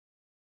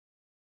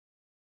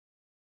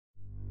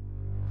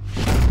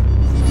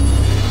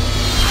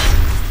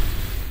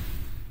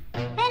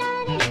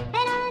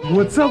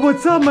What's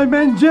up, my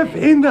man Jeff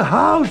in the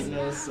house?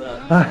 What's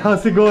up?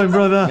 How's it going,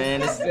 brother?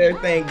 Man, it's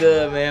everything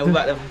good, man. We're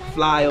about to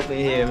fly up in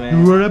here,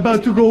 man. We're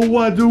about to go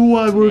do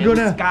what? We're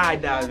gonna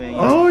skydiving.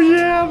 Oh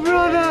yeah,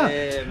 brother!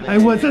 Yeah, man.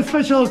 And what's that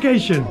special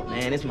occasion?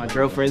 Man, it's my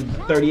girlfriend's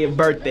 30th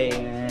birthday,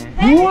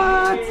 man.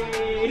 What?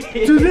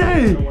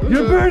 Today,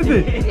 your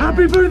birthday!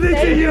 Happy birthday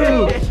to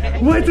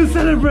you! Way to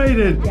celebrate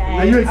it!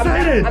 Are you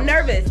excited? I'm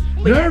nervous.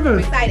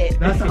 Nervous? I'm excited.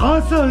 That's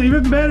awesome,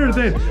 even better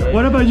then.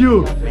 What about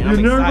you? Man,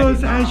 You nervous,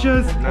 excited.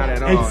 anxious? Not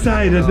at all.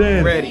 Excited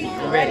then? Ready.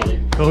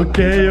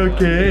 Okay.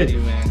 Ready,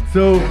 man.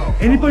 So,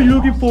 anybody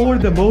looking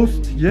forward the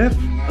most, Jeff?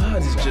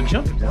 Just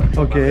jumping.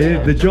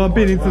 Okay, the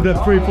jumping into the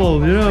free fall,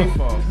 you know?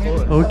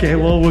 Okay,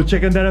 well, we'll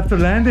check on that after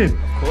landing.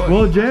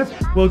 Well, Jeff,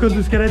 welcome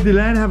to Skydive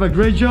Land. Have a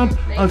great jump.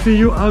 I'll see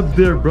you out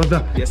there,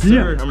 brother. Yes,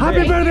 sir. Yeah. I'm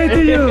Happy ready. birthday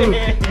to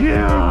you!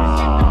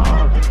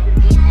 Yeah!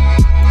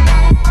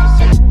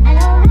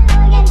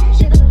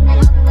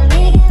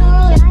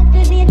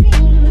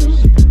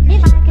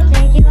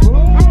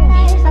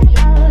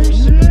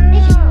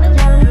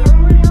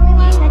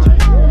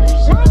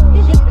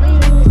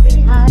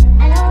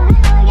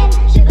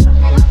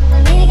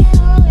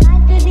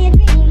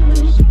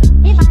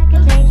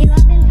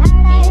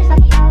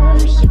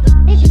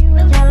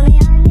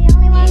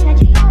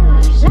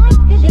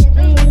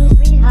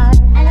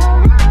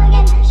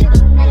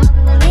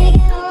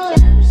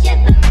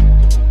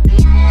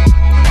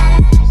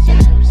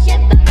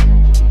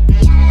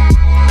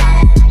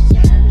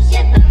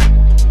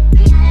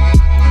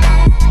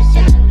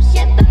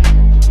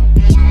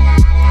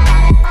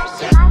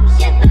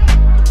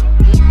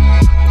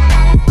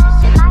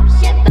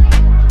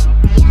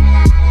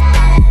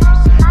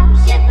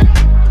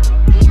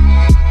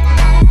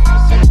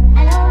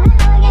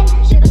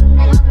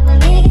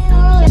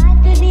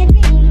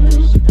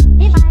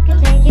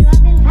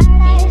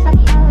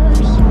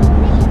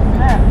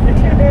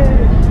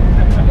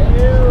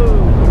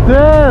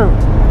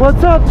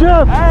 What's up,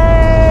 Jeff?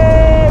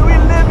 Hey, we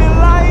living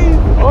life.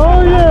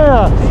 Oh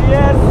yeah!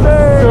 Yes,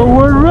 sir. So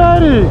we're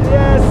ready!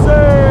 Yes,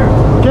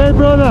 sir. Okay,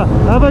 brother,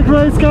 have a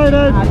great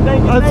skydive.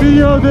 Thank you, I'll see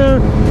you out there.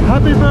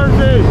 Happy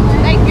birthday!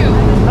 Thank you.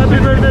 Happy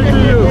birthday to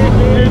you!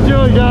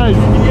 Enjoy, guys!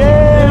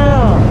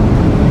 Yeah.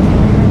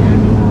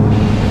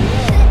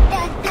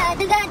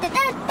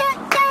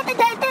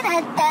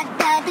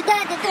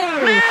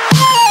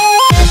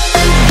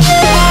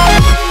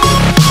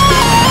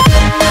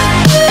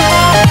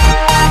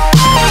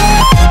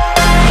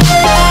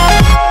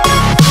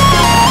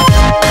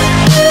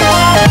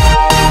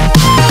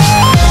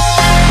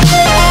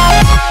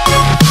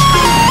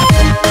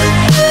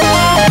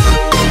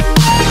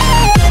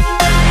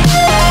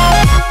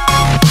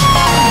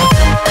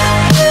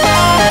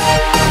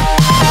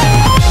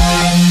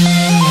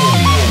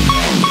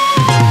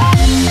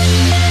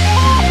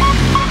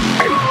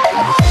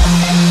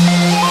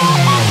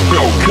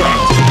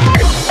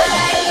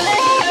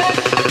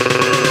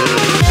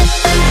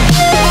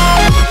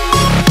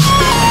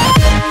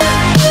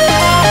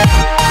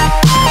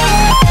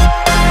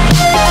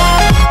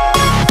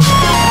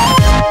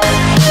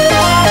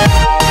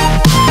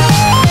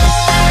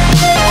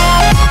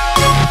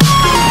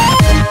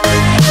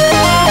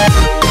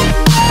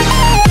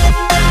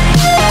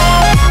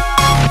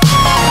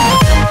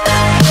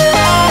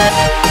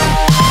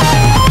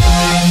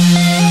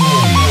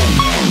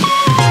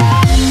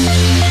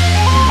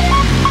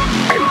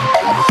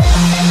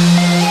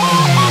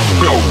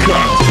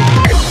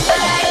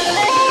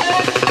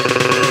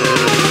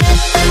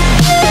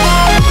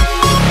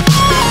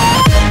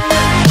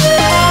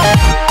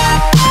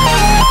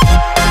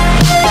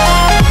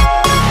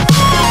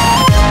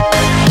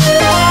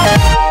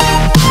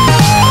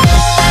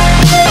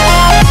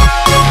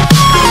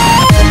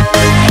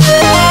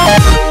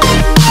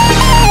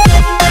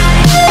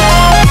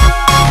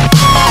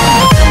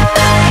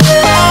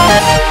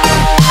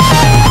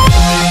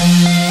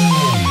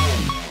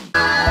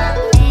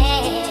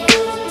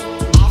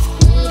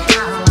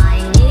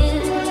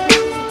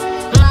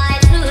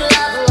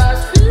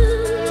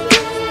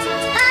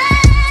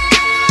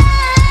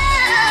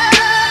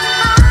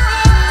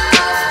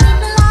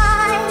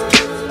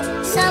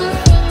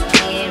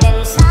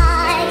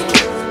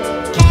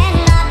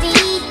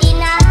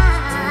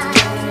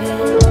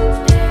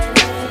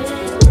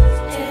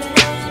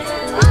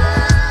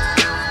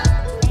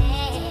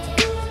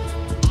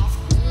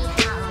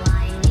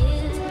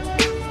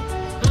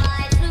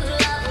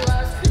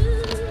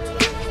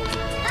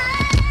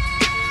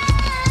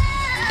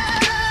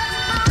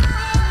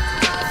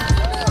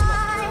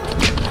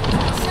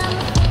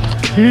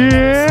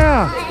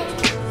 Yeah!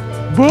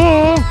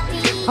 Boom!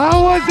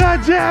 How was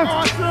that, Jeff?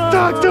 Awesome.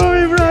 Talk to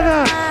me,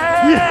 brother!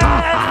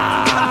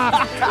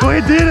 Yeah!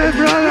 We did it,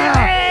 brother!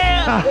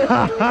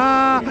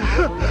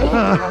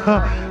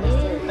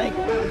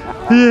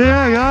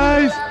 Yeah,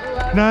 guys!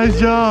 Nice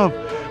job!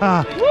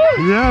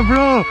 Yeah,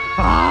 bro!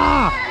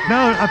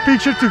 Now a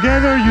picture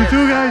together, you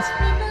two guys!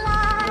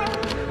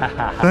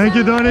 Thank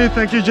you, Donnie.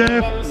 Thank you,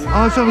 Jeff.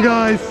 Awesome,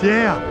 guys.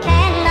 Yeah!